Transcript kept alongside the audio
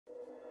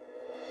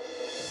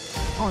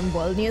on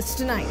World News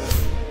Tonight.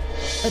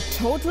 A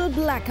total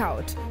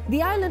blackout.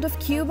 The island of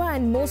Cuba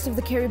and most of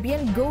the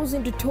Caribbean goes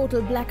into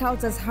total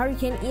blackouts as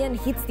Hurricane Ian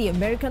hits the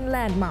American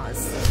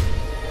landmass.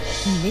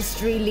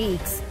 Mystery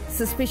leaks.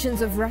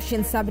 Suspicions of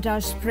Russian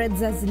sabotage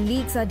spreads as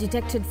leaks are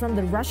detected from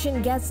the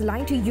Russian gas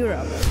line to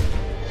Europe.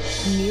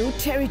 New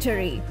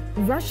territory.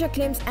 Russia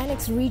claims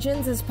annexed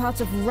regions as parts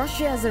of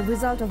Russia as a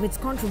result of its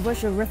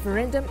controversial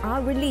referendum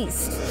are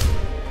released.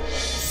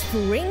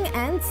 Spring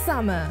and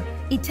summer.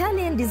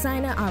 Italian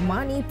designer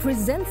Armani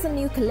presents a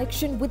new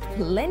collection with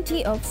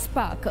plenty of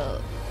sparkle.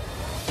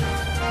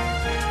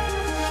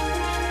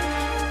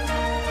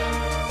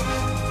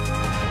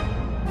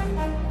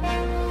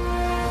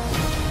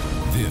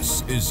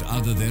 This is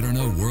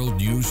Derana World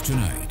News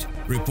Tonight.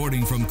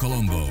 Reporting from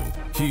Colombo,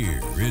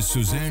 here is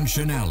Suzanne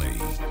Shanali.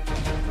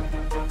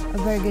 A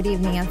very good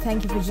evening and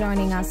thank you for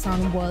joining us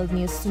on World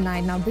News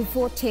Tonight. Now,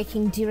 before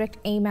taking direct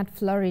aim at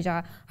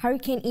Florida,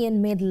 Hurricane Ian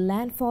made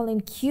landfall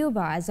in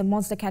Cuba as a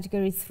monster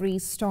Category 3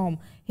 storm.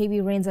 Heavy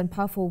rains and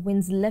powerful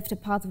winds left a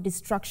path of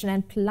destruction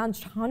and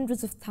plunged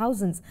hundreds of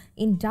thousands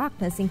in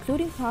darkness,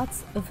 including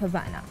parts of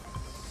Havana.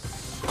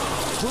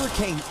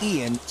 Hurricane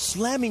Ian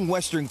slamming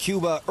western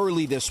Cuba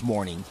early this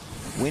morning.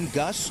 Wind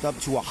gusts up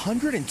to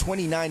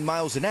 129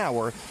 miles an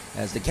hour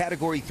as the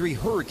Category 3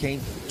 hurricane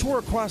tore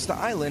across the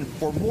island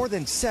for more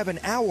than 7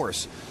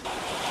 hours,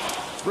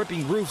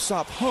 ripping roofs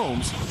off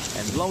homes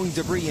and blowing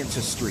debris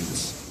into streets.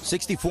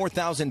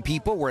 64,000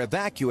 people were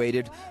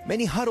evacuated,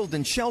 many huddled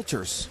in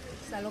shelters.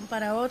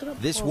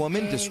 This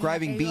woman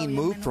describing being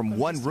moved from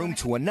one room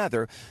to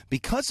another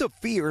because of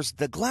fears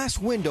the glass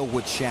window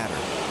would shatter.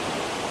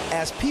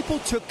 As people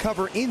took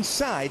cover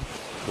inside,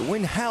 the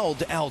wind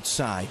howled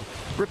outside,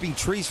 ripping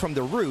trees from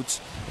the roots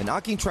and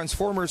knocking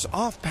transformers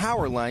off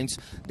power lines,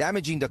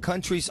 damaging the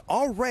country's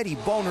already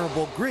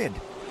vulnerable grid.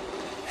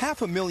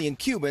 500,000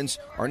 Cubans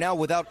are now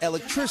without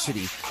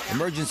electricity.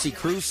 Emergency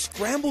crews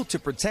scrambled to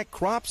protect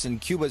crops in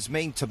Cuba's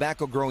main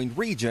tobacco-growing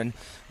region.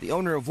 The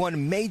owner of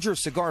one major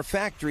cigar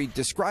factory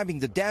describing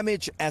the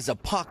damage as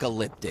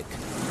apocalyptic.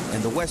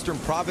 In the western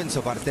province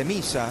of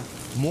Artemisa,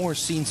 more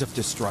scenes of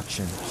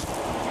destruction.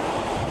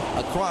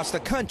 Across the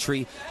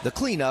country, the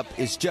cleanup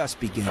is just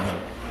beginning.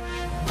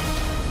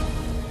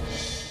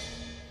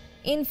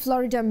 In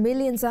Florida,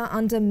 millions are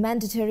under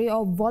mandatory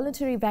or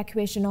voluntary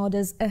evacuation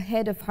orders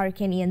ahead of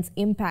Hurricane Ian's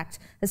impact.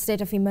 A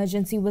state of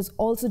emergency was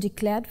also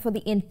declared for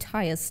the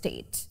entire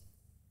state.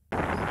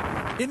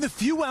 In the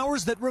few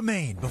hours that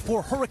remain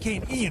before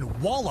Hurricane Ian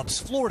wallops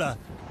Florida,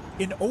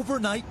 an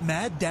overnight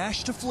mad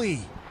dash to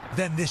flee.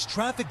 Then this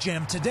traffic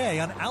jam today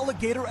on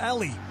Alligator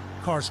Alley.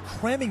 Cars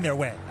cramming their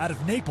way out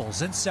of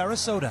Naples and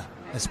Sarasota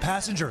as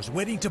passengers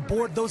waiting to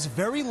board those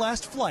very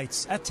last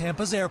flights at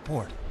Tampa's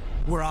airport,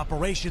 where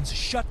operations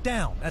shut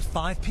down at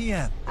 5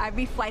 p.m.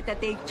 Every flight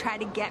that they tried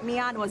to get me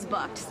on was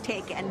booked,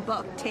 taken,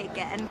 booked,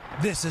 taken.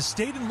 This as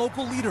state and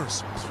local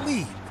leaders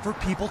plead for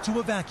people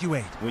to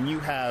evacuate. When you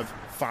have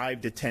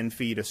 5 to 10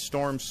 feet of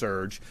storm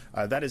surge,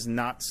 that is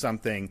not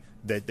something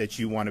that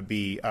you want to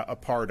be a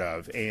part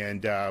of.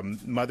 And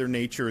Mother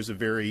Nature is a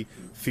very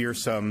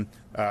fearsome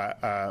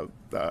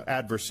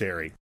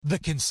adversary. The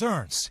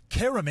concerns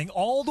caroming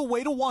all the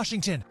way to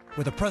Washington,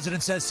 where the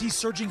president says he's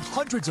surging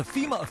hundreds of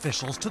FEMA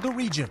officials to the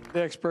region.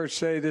 The experts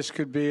say this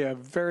could be a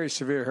very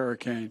severe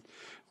hurricane,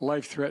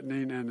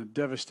 life-threatening and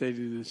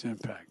devastating in its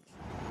impact.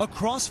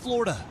 Across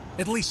Florida,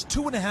 at least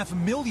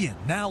 2.5 million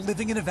now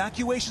living in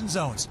evacuation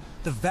zones,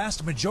 the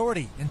vast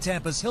majority in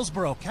Tampa's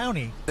Hillsborough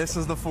County. This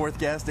was the 4th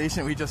gas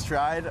station we just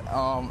tried.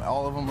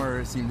 All of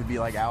them seem to be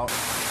out.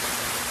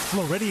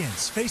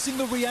 Floridians facing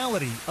the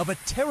reality of a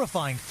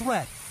terrifying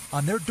threat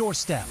on their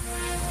doorstep.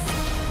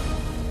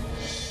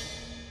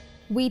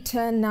 We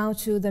turn now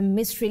to the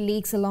mystery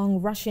leaks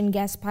along Russian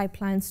gas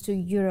pipelines to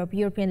Europe.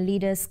 European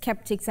leaders,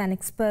 skeptics and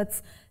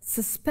experts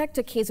suspect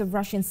a case of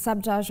Russian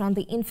sabotage on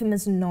the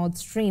infamous Nord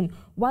Stream,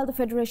 while the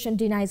Federation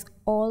denies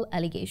all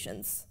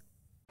allegations.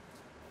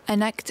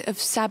 An act of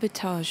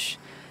sabotage.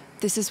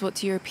 This is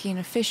what European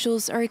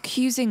officials are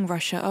accusing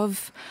Russia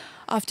of,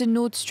 after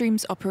Nord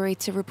Stream's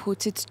operator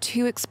reported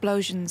 2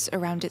 explosions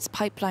around its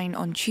pipeline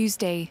on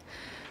Tuesday,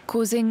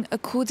 causing,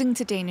 according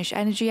to Danish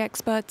energy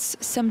experts,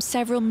 some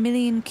several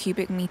million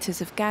cubic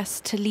meters of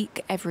gas to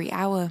leak every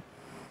hour.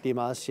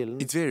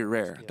 It's very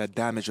rare that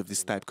damage of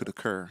this type could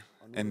occur,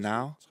 and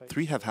now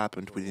 3 have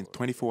happened within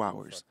 24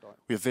 hours.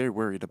 We are very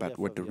worried about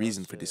what the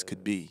reason for this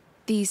could be.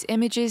 These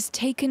images,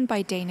 taken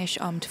by Danish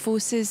armed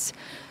forces,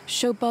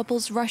 show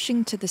bubbles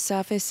rushing to the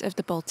surface of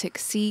the Baltic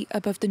Sea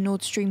above the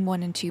Nord Stream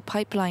 1 and 2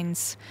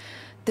 pipelines.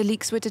 The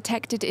leaks were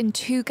detected in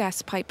 2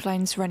 gas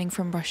pipelines running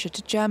from Russia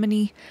to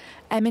Germany,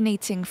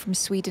 emanating from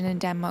Sweden and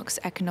Denmark's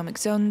economic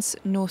zones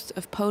north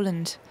of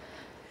Poland.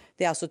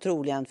 Det är alltså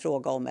troligen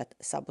fråga om ett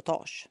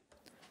sabotage.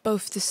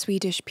 Both the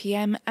Swedish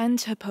PM and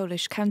her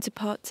Polish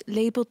counterpart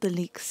labelled the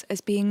leaks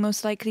as being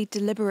most likely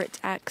deliberate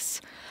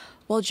acts,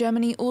 while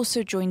Germany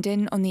also joined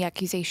in on the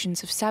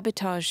accusations of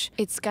sabotage,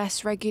 its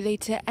gas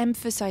regulator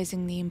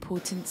emphasising the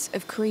importance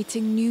of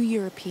creating new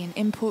European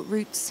import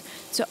routes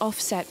to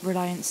offset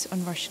reliance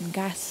on Russian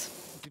gas.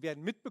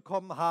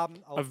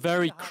 A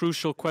very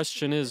crucial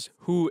question is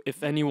who,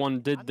 if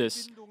anyone, did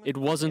this. It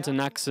wasn't an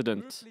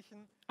accident.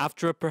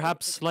 After a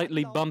perhaps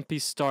slightly bumpy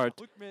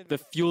start, the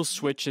fuel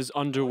switch is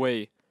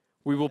underway.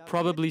 We will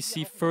probably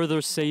see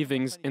further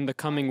savings in the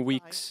coming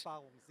weeks.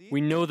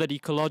 We know that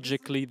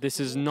ecologically this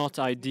is not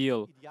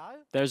ideal.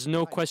 There's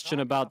no question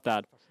about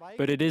that,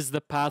 but it is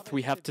the path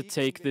we have to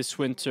take this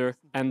winter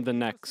and the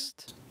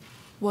next.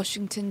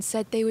 Washington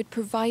said they would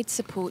provide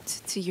support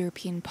to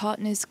European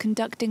partners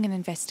conducting an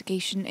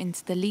investigation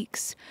into the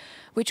leaks,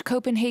 which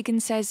Copenhagen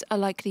says are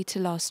likely to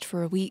last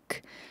for a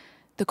week.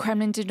 The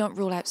Kremlin did not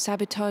rule out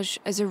sabotage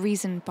as a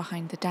reason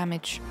behind the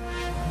damage.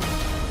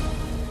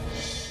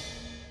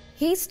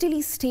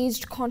 Hastily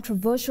staged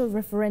controversial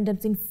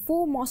referendums in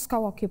 4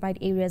 Moscow-occupied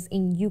areas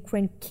in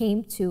Ukraine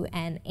came to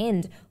an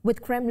end,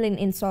 with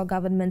Kremlin-installed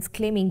governments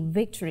claiming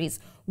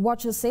victories.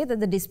 Watchers say that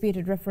the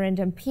disputed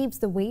referendum paves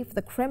the way for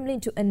the Kremlin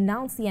to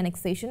announce the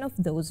annexation of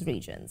those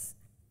regions.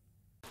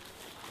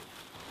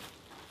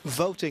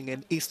 Voting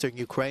in eastern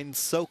Ukraine's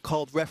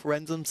so-called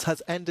referendums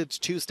has ended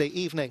Tuesday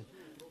evening.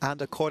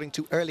 And according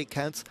to early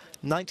counts,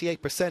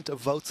 98%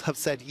 of votes have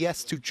said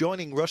yes to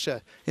joining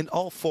Russia in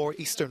all 4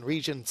 eastern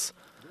regions.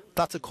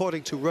 That's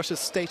according to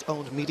Russia's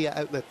state-owned media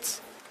outlets.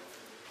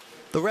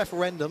 The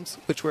referendums,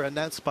 which were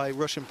announced by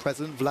Russian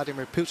President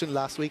Vladimir Putin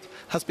last week,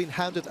 has been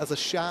hounded as a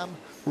sham,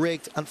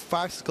 rigged and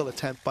farcical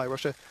attempt by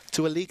Russia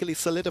to illegally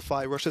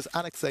solidify Russia's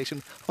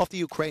annexation of the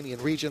Ukrainian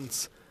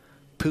regions.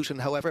 Putin,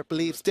 however,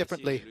 believes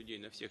differently.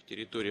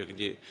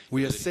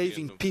 We are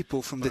saving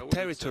people from the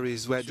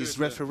territories where this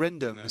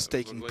referendum is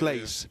taking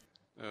place.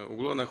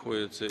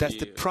 That's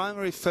the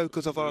primary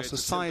focus of our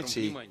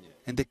society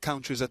and the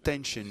country's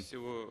attention.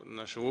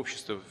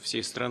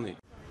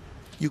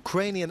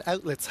 Ukrainian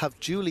outlets have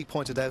duly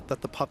pointed out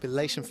that the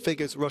population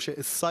figures Russia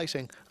is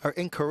citing are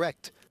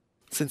incorrect,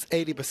 since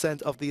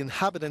 80% of the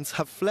inhabitants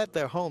have fled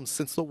their homes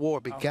since the war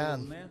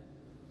began.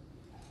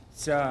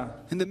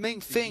 And the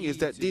main thing is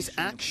that these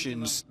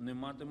actions,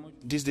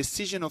 this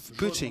decision of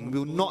Putin,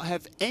 will not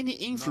have any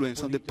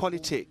influence on the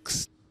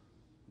politics,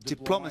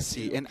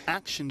 diplomacy and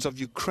actions of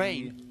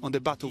Ukraine on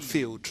the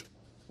battlefield.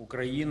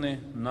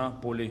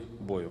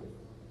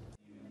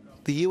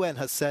 The UN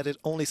has said it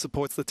only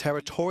supports the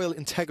territorial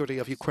integrity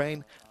of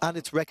Ukraine and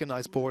its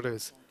recognized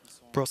borders.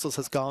 Brussels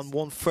has gone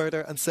one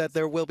further and said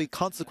there will be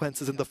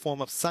consequences in the form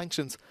of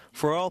sanctions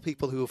for all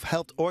people who have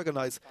helped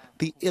organize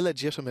the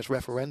illegitimate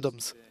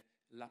referendums.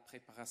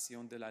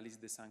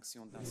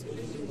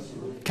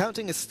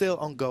 Counting is still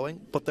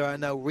ongoing, but there are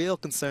now real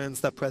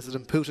concerns that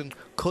President Putin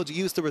could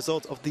use the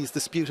result of these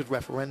disputed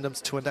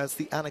referendums to announce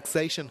the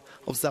annexation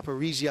of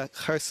Zaporizhia,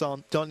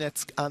 Kherson,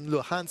 Donetsk and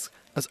Luhansk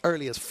as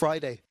early as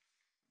Friday.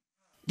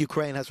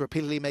 Ukraine has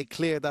repeatedly made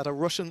clear that a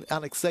Russian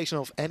annexation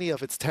of any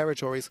of its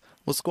territories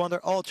will squander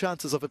all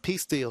chances of a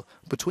peace deal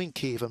between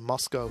Kyiv and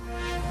Moscow.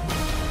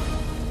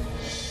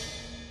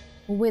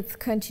 With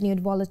continued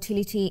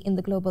volatility in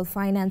the global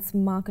finance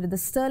market, the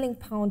sterling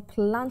pound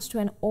plunged to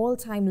an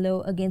all-time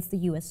low against the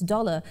US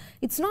dollar.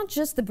 It's not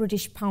just the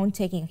British pound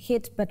taking a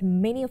hit, but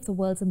many of the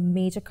world's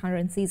major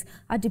currencies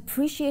are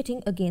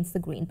depreciating against the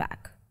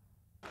greenback.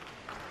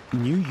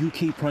 New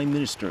UK Prime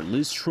Minister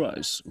Liz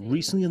Truss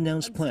recently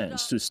announced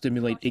plans to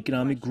stimulate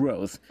economic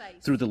growth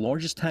through the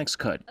largest tax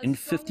cut in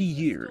 50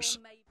 years.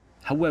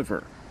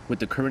 However, with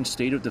the current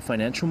state of the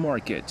financial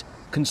market,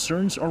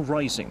 concerns are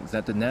rising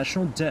that the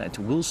national debt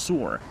will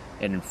soar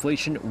and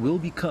inflation will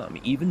become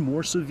even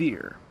more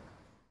severe.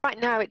 Right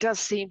now, it does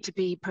seem to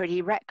be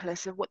pretty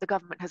reckless, and what the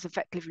government has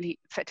effectively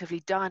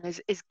done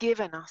is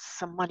given us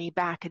some money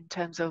back in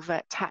terms of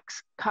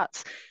tax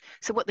cuts.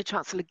 So what the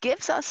Chancellor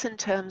gives us in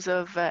terms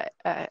of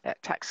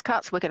tax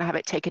cuts, we're going to have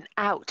it taken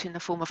out in the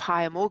form of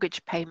higher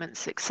mortgage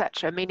payments,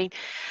 etc., meaning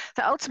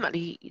that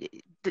ultimately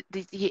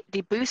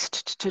the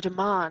boost to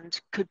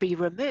demand could be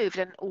removed,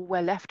 and all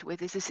we're left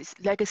with is this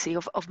legacy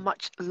of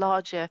much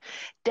larger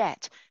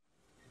debt.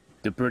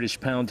 The British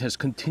pound has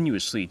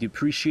continuously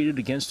depreciated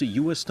against the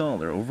US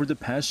dollar over the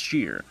past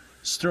year.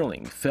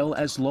 Sterling fell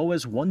as low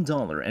as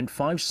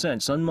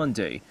 $1.05 on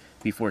Monday,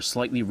 before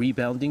slightly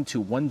rebounding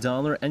to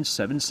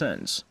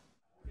 $1.07.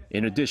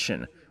 In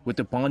addition, with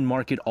the bond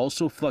market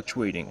also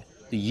fluctuating,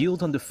 the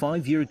yield on the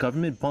 5-year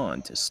government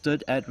bond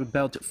stood at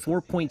about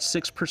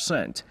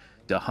 4.6%,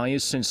 the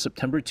highest since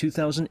September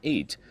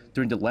 2008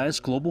 during the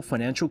last global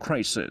financial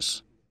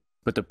crisis.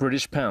 But the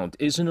British pound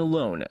isn't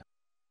alone.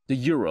 The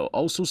euro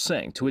also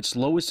sank to its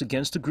lowest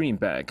against the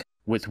greenback,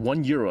 with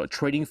 €1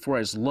 trading for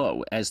as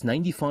low as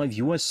 95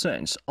 US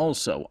cents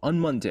also on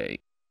Monday.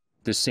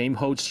 The same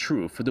holds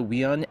true for the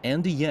yuan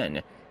and the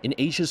yen in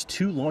Asia's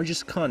 2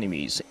 largest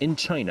economies in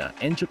China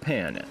and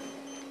Japan.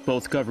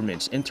 Both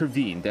governments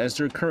intervened as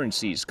their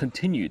currencies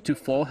continued to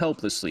fall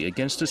helplessly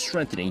against the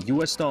strengthening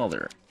US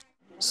dollar.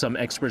 Some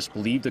experts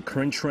believe the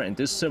current trend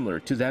is similar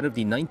to that of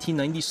the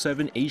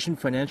 1997 Asian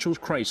financial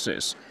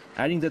crisis,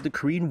 adding that the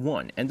Korean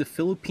won and the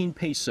Philippine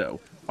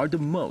peso are the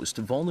most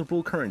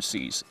vulnerable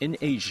currencies in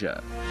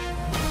Asia.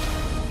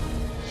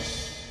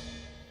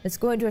 Let's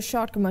go into a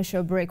short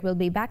commercial break. We'll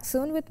be back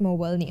soon with more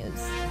world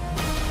news.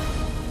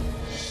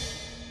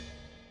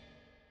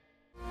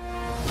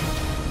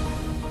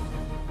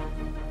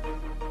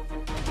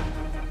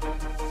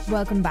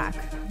 Welcome back.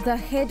 The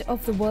head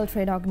of the World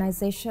Trade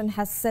Organization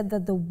has said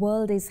that the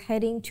world is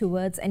heading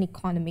towards an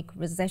economic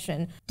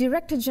recession.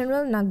 Director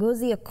General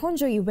Ngozi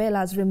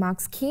Okonjo-Iweala's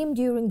remarks came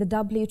during the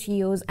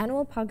WTO's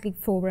annual public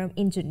forum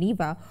in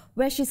Geneva,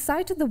 where she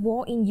cited the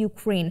war in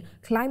Ukraine,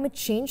 climate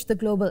change, the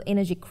global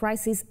energy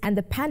crisis, and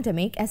the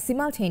pandemic as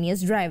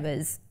simultaneous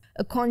drivers.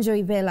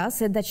 Okonjo-Iweala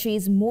said that she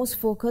is most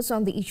focused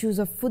on the issues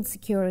of food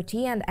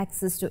security and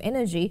access to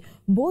energy,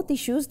 both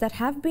issues that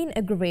have been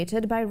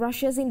aggravated by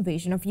Russia's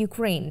invasion of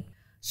Ukraine.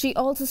 She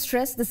also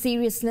stressed the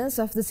seriousness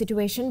of the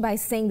situation by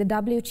saying the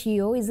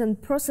WTO is in the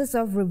process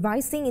of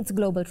revising its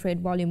global trade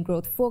volume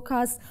growth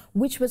forecast,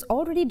 which was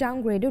already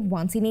downgraded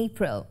once in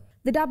April.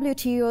 The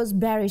WTO's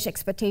bearish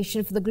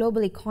expectation for the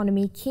global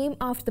economy came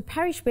after the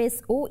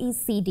Paris-based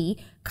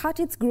OECD cut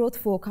its growth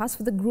forecast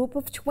for the group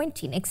of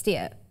 20 next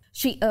year.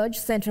 She urged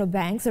central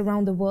banks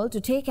around the world to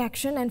take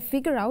action and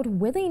figure out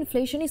whether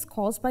inflation is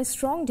caused by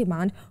strong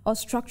demand or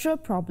structural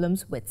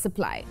problems with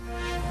supply.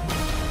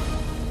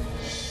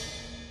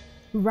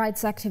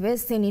 Rights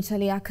activists in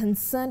Italy are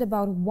concerned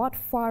about what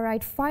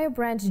far-right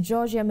firebrand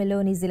Giorgia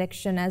Meloni's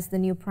election as the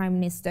new prime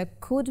minister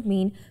could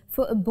mean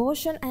for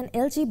abortion and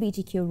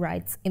LGBTQ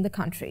rights in the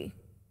country.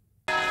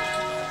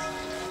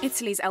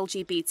 Italy's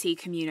LGBT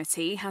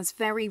community has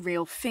very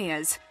real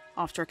fears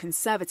after a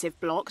conservative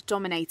bloc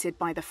dominated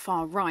by the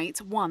far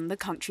right won the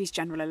country's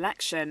general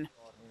election.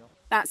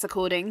 That's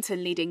according to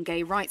leading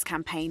gay rights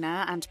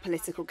campaigner and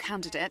political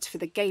candidate for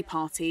the Gay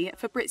Party,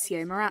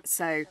 Fabrizio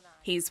Marazzo.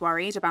 He's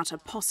worried about a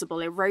possible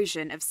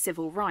erosion of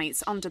civil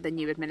rights under the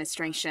new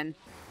administration.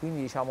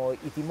 We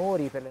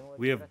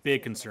have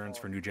big concerns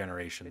for new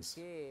generations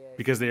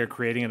because they are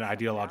creating an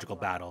ideological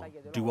battle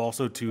due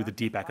also to the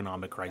deep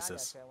economic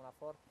crisis,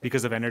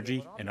 because of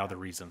energy and other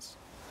reasons.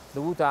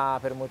 So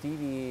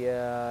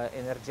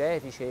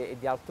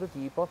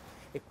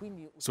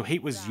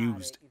hate was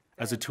used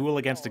as a tool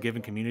against a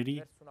given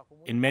community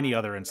in many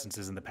other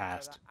instances in the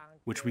past,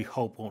 which we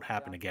hope won't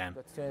happen again.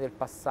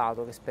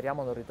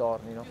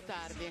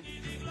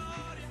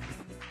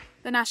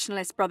 The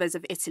Nationalist Brothers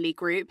of Italy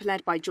group,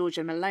 led by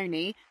Giorgia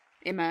Meloni,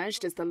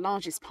 emerged as the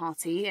largest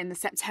party in the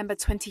September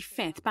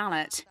 25th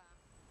ballot.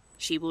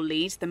 She will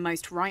lead the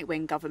most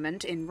right-wing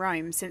government in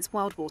Rome since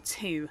World War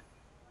II.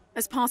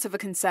 As part of a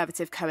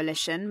conservative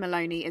coalition,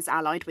 Meloni is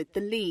allied with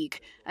the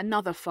League,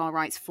 another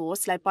far-right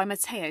force led by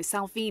Matteo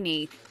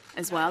Salvini,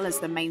 as well as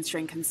the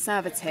mainstream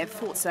conservative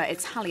Forza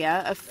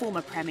Italia of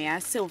former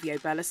Premier Silvio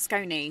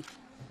Berlusconi.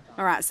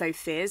 Marazzo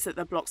fears that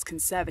the bloc's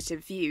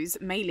conservative views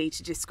may lead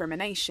to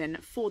discrimination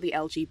for the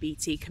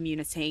LGBT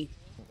community.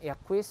 If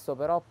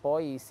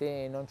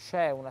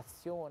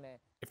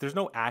there's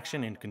no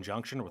action in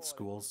conjunction with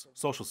schools,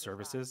 social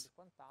services,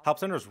 help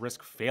centers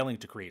risk failing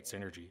to create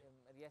synergy.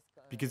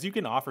 Because you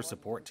can offer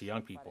support to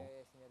young people,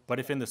 but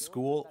if in the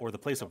school or the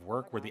place of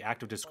work where the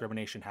act of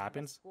discrimination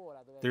happens,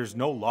 there's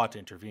no law to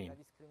intervene.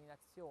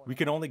 We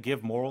can only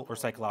give moral or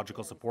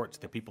psychological support to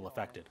the people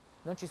affected.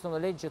 Non ci sono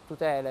leggi o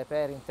tutele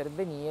per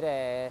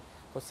intervenire,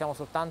 possiamo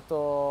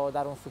soltanto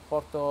dare un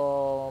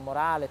supporto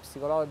morale,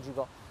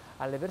 psicologico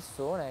alle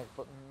persone.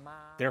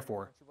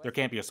 Therefore, there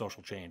can't be a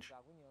social change.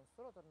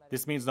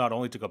 This means not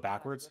only to go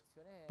backwards,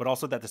 but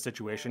also that the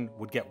situation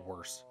would get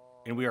worse,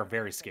 and we are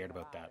very scared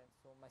about that.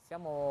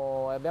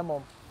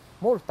 Abbiamo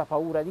molta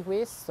paura di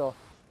questo.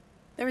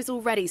 There is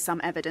already some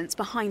evidence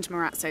behind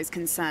Marazzo's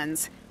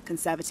concerns.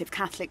 Conservative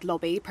Catholic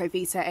lobby Pro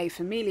Vita e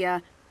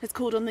Familia has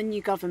called on the new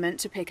government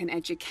to pick an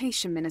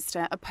education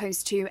minister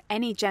opposed to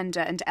any gender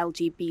and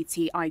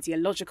LGBT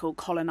ideological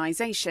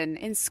colonisation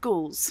in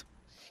schools.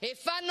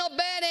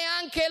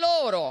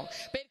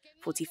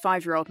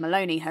 45-year-old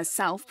Meloni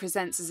herself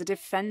presents as a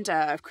defender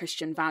of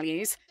Christian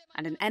values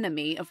and an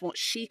enemy of what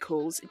she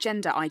calls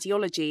gender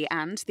ideology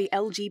and the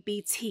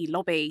LGBT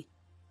lobby.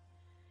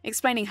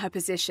 Explaining her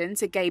position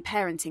to gay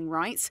parenting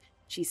rights,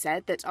 she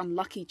said that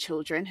unlucky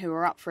children who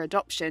are up for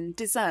adoption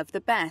deserve the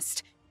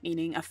best,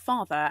 meaning a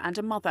father and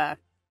a mother.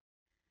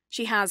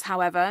 She has,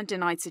 however,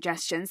 denied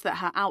suggestions that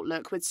her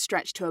outlook would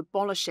stretch to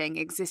abolishing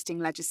existing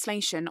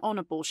legislation on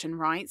abortion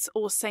rights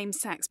or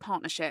same-sex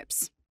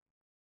partnerships.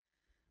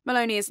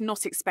 Meloni is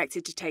not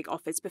expected to take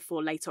office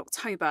before late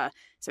October,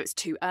 so it's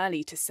too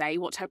early to say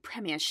what her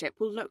premiership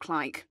will look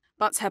like.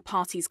 But her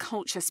party's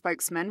culture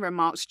spokesman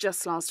remarked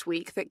just last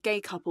week that gay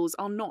couples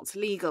are not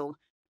legal,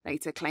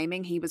 later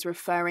claiming he was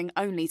referring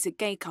only to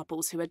gay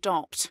couples who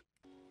adopt.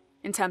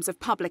 In terms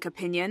of public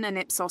opinion, an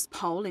Ipsos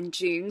poll in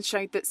June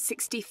showed that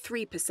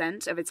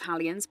 63% of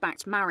Italians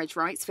backed marriage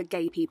rights for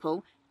gay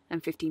people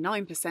and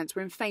 59%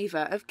 were in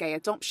favour of gay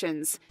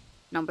adoptions,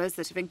 numbers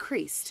that have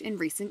increased in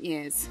recent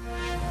years.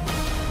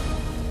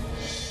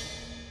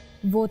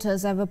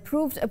 Voters have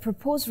approved a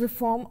proposed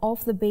reform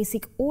of the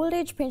basic old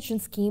age pension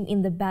scheme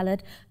in the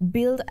ballot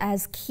billed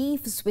as key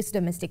for Swiss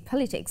domestic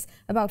politics.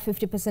 About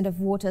 50% of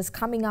voters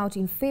coming out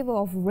in favor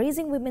of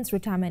raising women's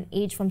retirement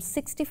age from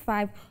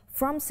 65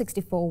 from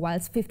 64,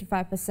 whilst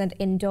 55%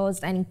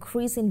 endorsed an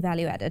increase in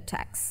value-added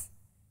tax.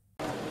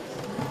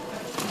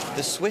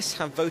 The Swiss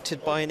have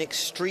voted by an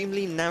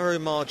extremely narrow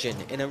margin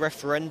in a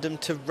referendum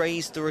to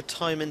raise the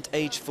retirement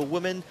age for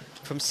women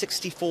from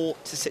 64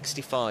 to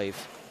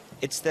 65.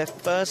 It's their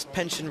first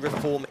pension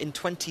reform in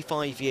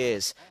 25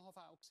 years.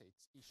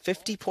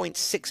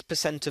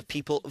 50.6% of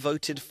people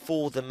voted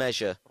for the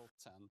measure.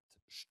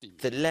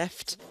 The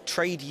left,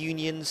 trade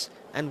unions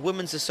and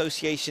women's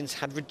associations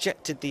had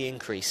rejected the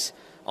increase,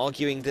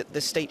 arguing that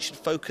the state should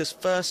focus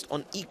first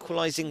on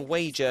equalising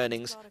wage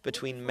earnings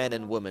between men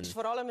and women.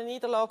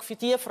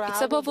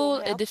 It's above all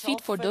a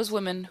defeat for those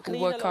women who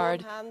work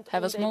hard,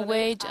 have a small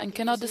wage and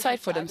cannot decide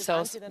for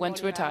themselves when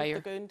to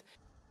retire.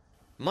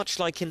 Much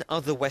like in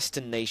other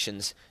Western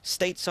nations,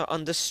 states are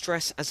under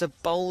stress as a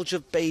bulge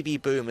of baby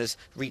boomers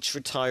reach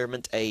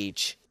retirement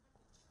age.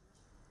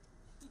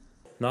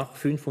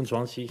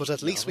 But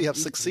at least we have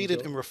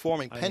succeeded in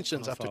reforming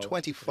pensions after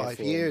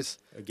 25 years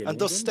and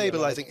thus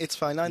stabilising its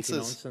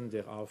finances.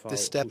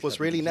 This step was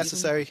really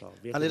necessary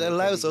and it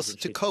allows us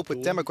to cope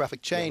with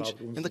demographic change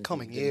in the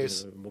coming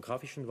years.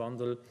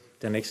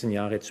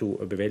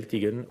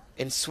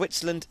 In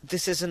Switzerland,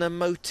 this is an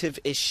emotive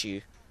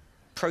issue.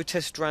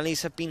 Protest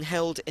rallies have been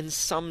held in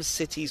some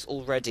cities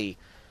already,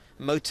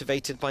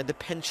 motivated by the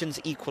pensions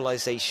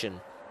equalisation,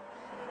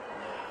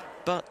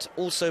 but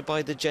also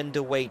by the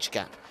gender wage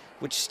gap,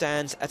 which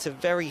stands at a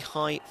very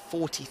high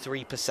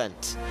 43%.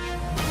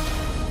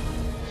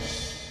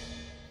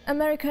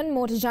 American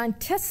motor giant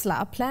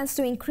Tesla plans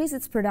to increase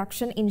its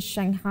production in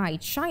Shanghai,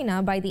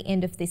 China by the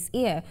end of this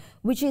year,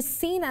 which is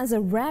seen as a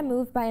rare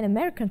move by an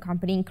American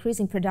company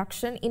increasing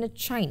production in a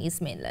Chinese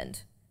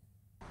mainland.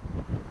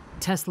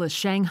 Tesla's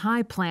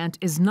Shanghai plant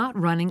is not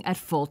running at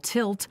full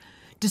tilt,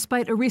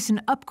 despite a recent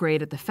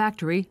upgrade at the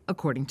factory,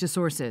 according to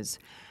sources.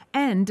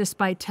 And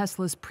despite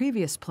Tesla's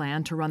previous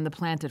plan to run the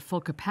plant at full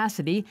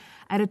capacity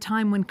at a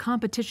time when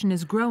competition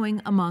is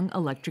growing among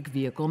electric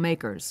vehicle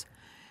makers.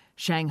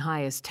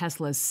 Shanghai is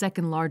Tesla's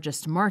second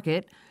largest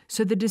market,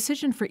 so the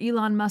decision for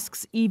Elon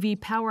Musk's EV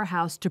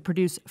powerhouse to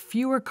produce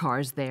fewer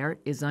cars there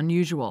is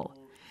unusual.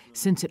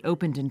 Since it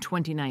opened in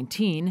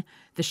 2019,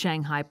 the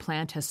Shanghai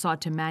plant has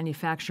sought to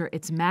manufacture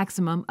its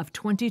maximum of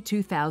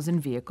 22,000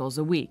 vehicles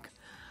a week.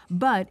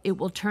 But it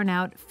will turn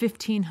out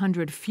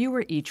 1,500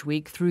 fewer each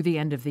week through the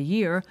end of the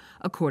year,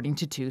 according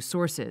to two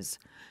sources.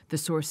 The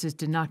sources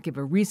did not give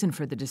a reason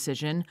for the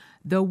decision,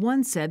 though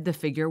one said the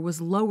figure was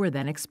lower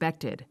than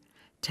expected.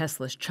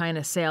 Tesla's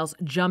China sales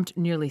jumped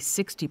nearly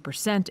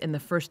 60% in the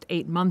first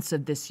 8 months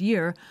of this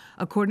year,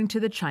 according to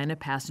the China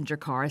Passenger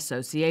Car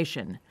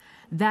Association.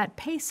 That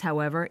pace,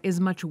 however, is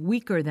much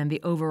weaker than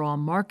the overall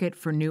market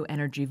for new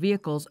energy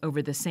vehicles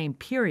over the same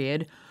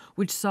period,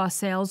 which saw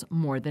sales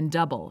more than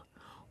double.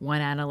 One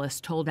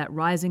analyst told that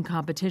rising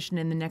competition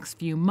in the next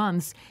few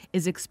months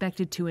is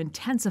expected to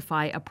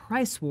intensify a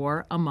price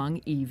war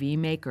among EV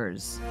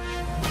makers.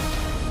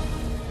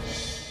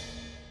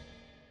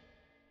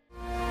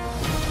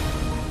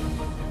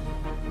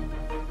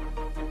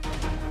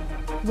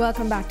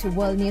 Welcome back to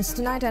World News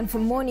Tonight, and for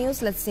more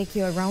news, let's take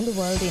you around the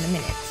world in a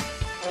minute.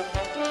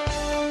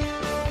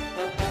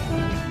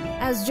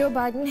 As Joe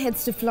Biden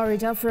heads to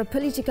Florida for a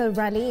political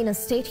rally in a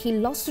state he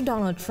lost to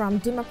Donald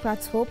Trump,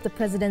 Democrats hope the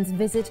president's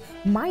visit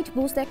might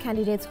boost their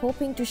candidates,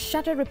 hoping to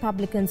shatter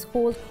Republicans'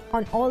 hold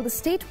on all the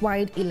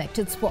statewide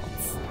elected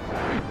spots.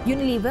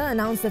 Unilever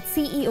announced that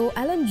CEO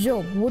Alan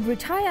Jobe would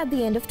retire at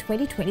the end of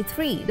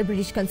 2023. The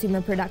British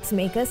consumer products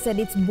maker said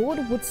its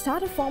board would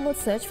start a formal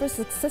search for a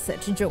successor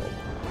to Jobe.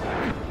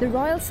 The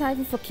royal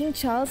cipher for King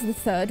Charles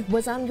III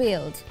was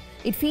unveiled.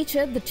 It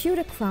featured the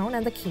Tudor crown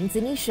and the king's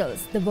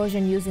initials. The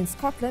version used in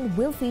Scotland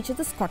will feature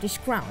the Scottish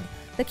crown.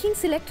 The king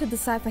selected the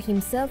cipher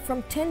himself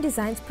from 10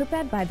 designs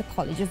prepared by the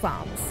College of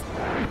Arms.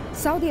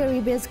 Saudi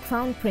Arabia's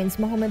Crown Prince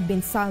Mohammed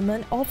bin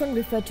Salman, often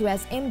referred to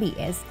as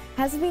MBS,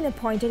 has been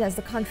appointed as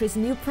the country's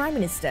new prime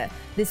minister.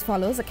 This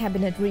follows a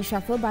cabinet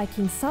reshuffle by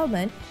King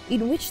Salman,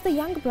 in which the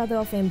younger brother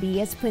of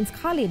MBS, Prince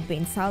Khalid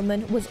bin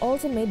Salman, was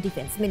also made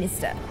defense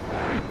minister.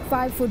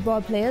 5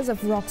 football players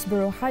of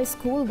Roxborough High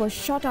School were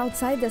shot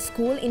outside their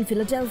school in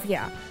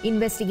Philadelphia.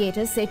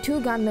 Investigators say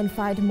 2 gunmen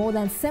fired more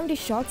than 70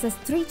 shots as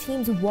 3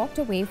 teams walked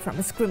away from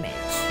a scrimmage.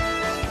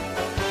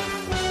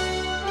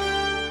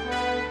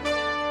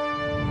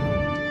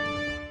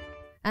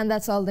 And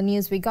that's all the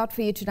news we got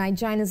for you tonight.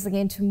 Join us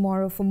again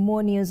tomorrow for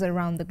more news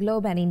around the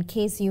globe. And in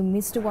case you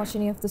missed to watch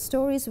any of the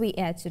stories we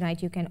aired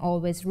tonight, you can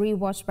always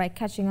rewatch by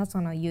catching us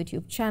on our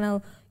YouTube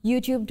channel,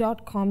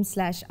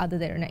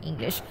 youtube.com/otherderana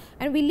English.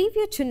 And we leave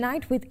you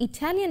tonight with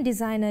Italian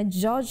designer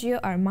Giorgio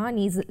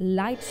Armani's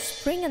light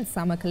spring and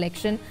summer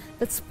collection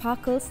that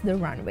sparkles the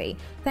runway.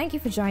 Thank you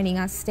for joining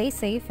us. Stay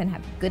safe and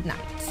have a good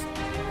night.